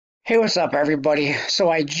Hey, what's up, everybody? So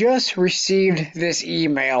I just received this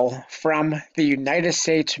email from the United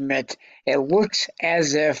States Mint. It looks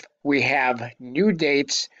as if we have new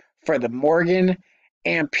dates for the Morgan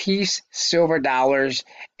and Peace silver dollars.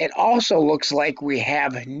 It also looks like we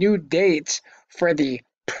have new dates for the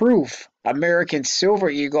Proof American Silver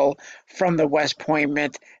Eagle from the West Point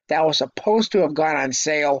Mint that was supposed to have gone on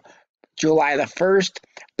sale July the 1st,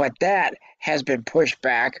 but that has been pushed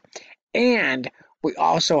back. And we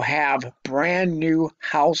also have brand new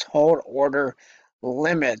household order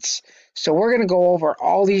limits. So we're going to go over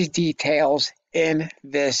all these details in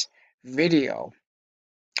this video.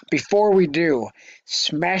 Before we do,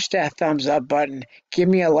 smash that thumbs up button, give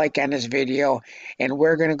me a like on this video, and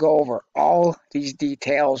we're going to go over all these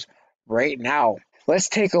details right now. Let's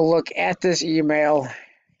take a look at this email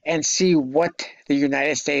and see what the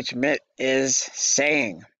United States Mint is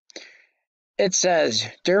saying. It says,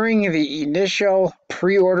 during the initial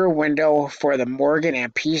pre-order window for the Morgan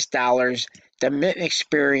and Peace dollars, the Mint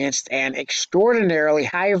experienced an extraordinarily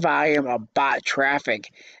high volume of bot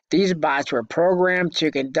traffic. These bots were programmed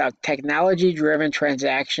to conduct technology-driven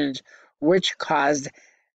transactions, which caused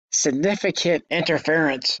significant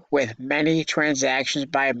interference with many transactions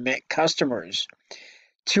by Mint customers.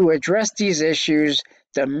 To address these issues,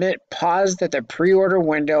 the Mint paused the pre-order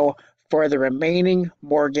window for the remaining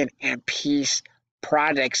Morgan and Peace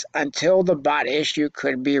products until the bot issue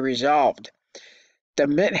could be resolved. The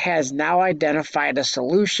Mint has now identified a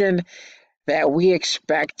solution that we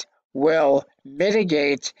expect will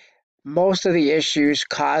mitigate most of the issues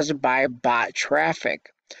caused by bot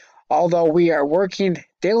traffic. Although we are working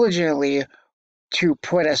diligently to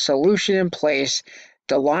put a solution in place,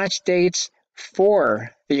 the launch dates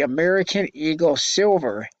for the American Eagle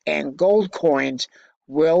silver and gold coins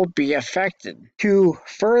will be affected. To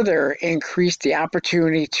further increase the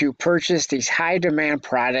opportunity to purchase these high demand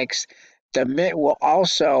products, the Mint will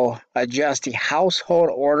also adjust the household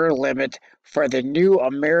order limit for the new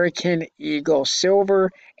American Eagle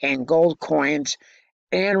silver and gold coins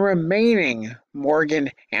and remaining Morgan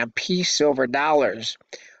and Peace silver dollars.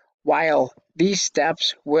 While these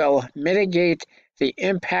steps will mitigate the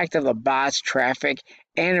impact of the bots traffic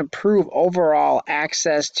and improve overall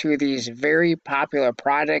access to these very popular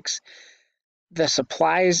products, the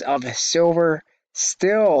supplies of silver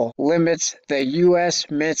still limits the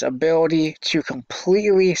U.S. Mint's ability to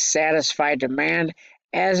completely satisfy demand.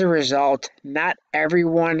 As a result, not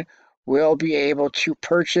everyone will be able to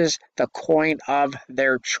purchase the coin of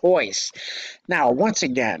their choice. Now, once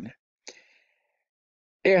again,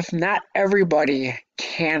 if not everybody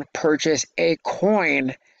can purchase a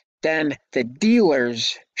coin, then the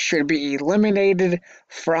dealers should be eliminated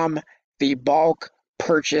from the bulk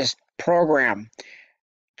purchase program.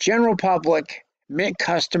 General public Mint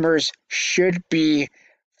customers should be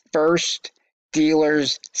first,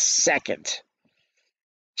 dealers second.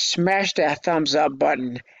 Smash that thumbs up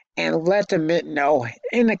button and let the Mint know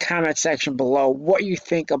in the comment section below what you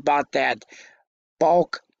think about that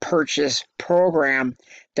bulk purchase program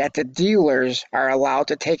that the dealers are allowed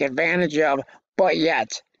to take advantage of, but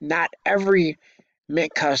yet not every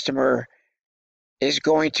Mint customer is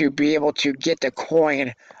going to be able to get the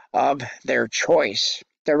coin of their choice.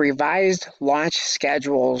 The revised launch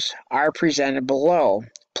schedules are presented below.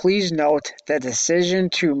 Please note the decision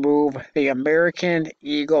to move the American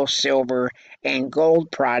Eagle silver and gold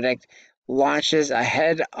product launches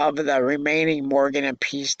ahead of the remaining Morgan and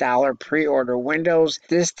Peace dollar pre-order windows.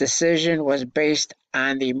 This decision was based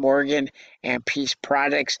on the Morgan and Peace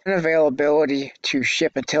products' unavailability to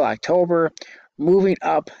ship until October. Moving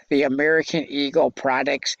up the American Eagle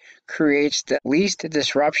products creates the least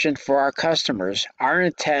disruption for our customers. Our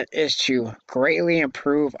intent is to greatly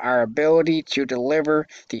improve our ability to deliver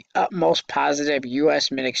the utmost positive U.S.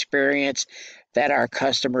 Mint experience that our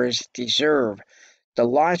customers deserve. The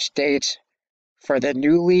launch dates for the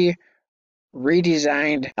newly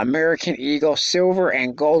redesigned American Eagle silver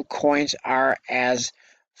and gold coins are as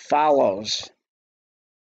follows.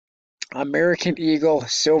 American Eagle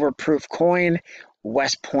silver proof coin,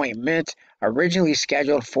 West Point Mint, originally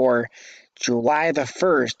scheduled for July the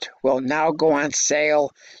 1st, will now go on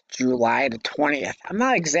sale July the 20th. I'm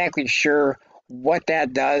not exactly sure what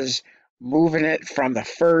that does, moving it from the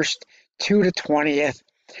 1st to the 20th,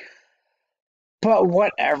 but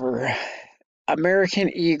whatever. American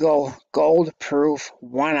Eagle gold proof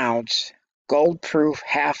 1 ounce, gold proof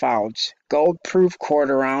half ounce, gold proof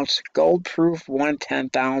quarter ounce, gold proof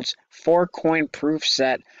 1/10 ounce, 4-coin proof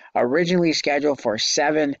set, originally scheduled for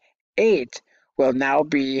 $7.8, will now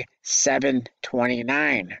be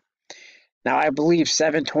 $7.29. Now I believe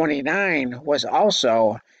 $7.29 was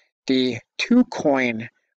also the 2-coin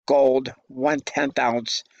gold 1/10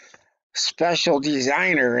 ounce special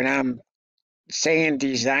designer, and I'm saying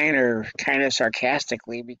designer kind of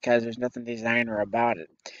sarcastically because there's nothing designer about it.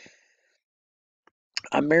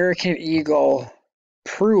 American Eagle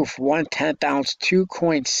Proof 1/10 ounce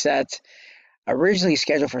 2-coin set, originally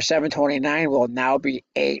scheduled for $7.29, will now be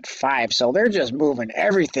 $8.5. So they're just moving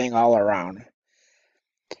everything all around.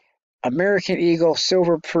 American Eagle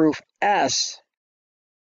Silver Proof S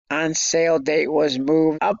on sale date was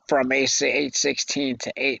moved up from $8.16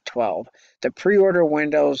 to $8.12. The pre-order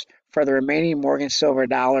windows for the remaining Morgan Silver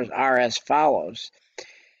dollars are as follows.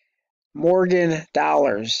 Morgan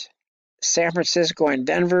dollars, San Francisco and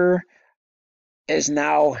Denver is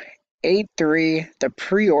now 8.3. The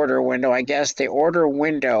pre-order window, I guess the order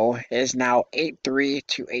window is now 8.3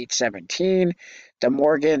 to 8.17. The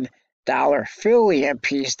Morgan dollar Philly and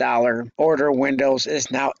Peace dollar order windows is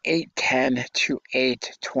now 8.10 to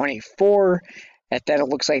 8.24. And then it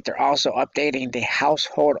looks like they're also updating the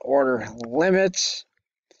household order limits.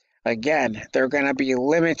 Again, they're going to be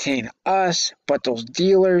limiting us, but those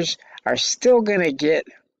dealers are still going to get,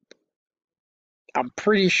 I'm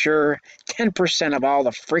pretty sure, 10% of all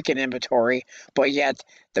the freaking inventory, but yet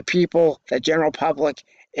the people, the general public,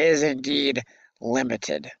 is indeed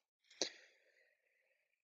limited.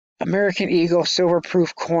 American Eagle Silver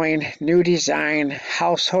Proof coin, new design,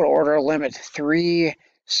 household order limit 3.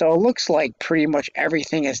 So it looks like pretty much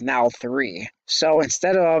everything is now 3. So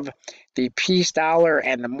instead of the Peace dollar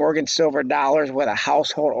and the Morgan Silver dollars with a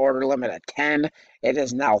household order limit of 10, it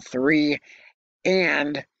is now 3.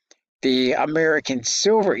 And the American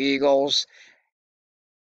Silver Eagles,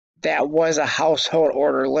 that was a household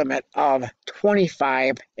order limit of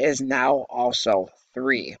 25, is now also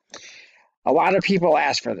 3. A lot of people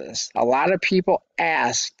asked for this. A lot of people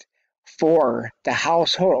asked for the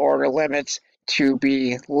household order limits to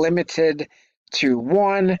be limited to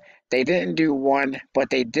 1. They didn't do 1, but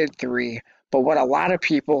they did 3. But what a lot of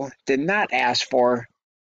people did not ask for,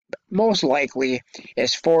 most likely,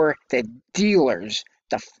 is for the dealers,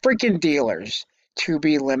 the freaking dealers, to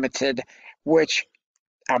be limited, which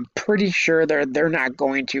I'm pretty sure they're not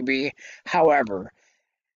going to be. However,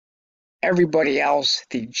 everybody else,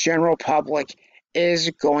 the general public,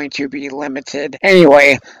 is going to be limited.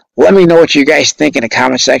 Anyway, let me know what you guys think in the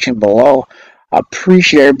comment section below.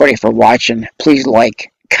 Appreciate everybody for watching. Please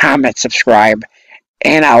like, comment, subscribe,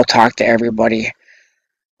 and I'll talk to everybody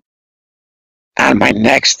on my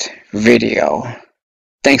next video.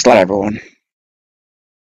 Thanks a lot, everyone.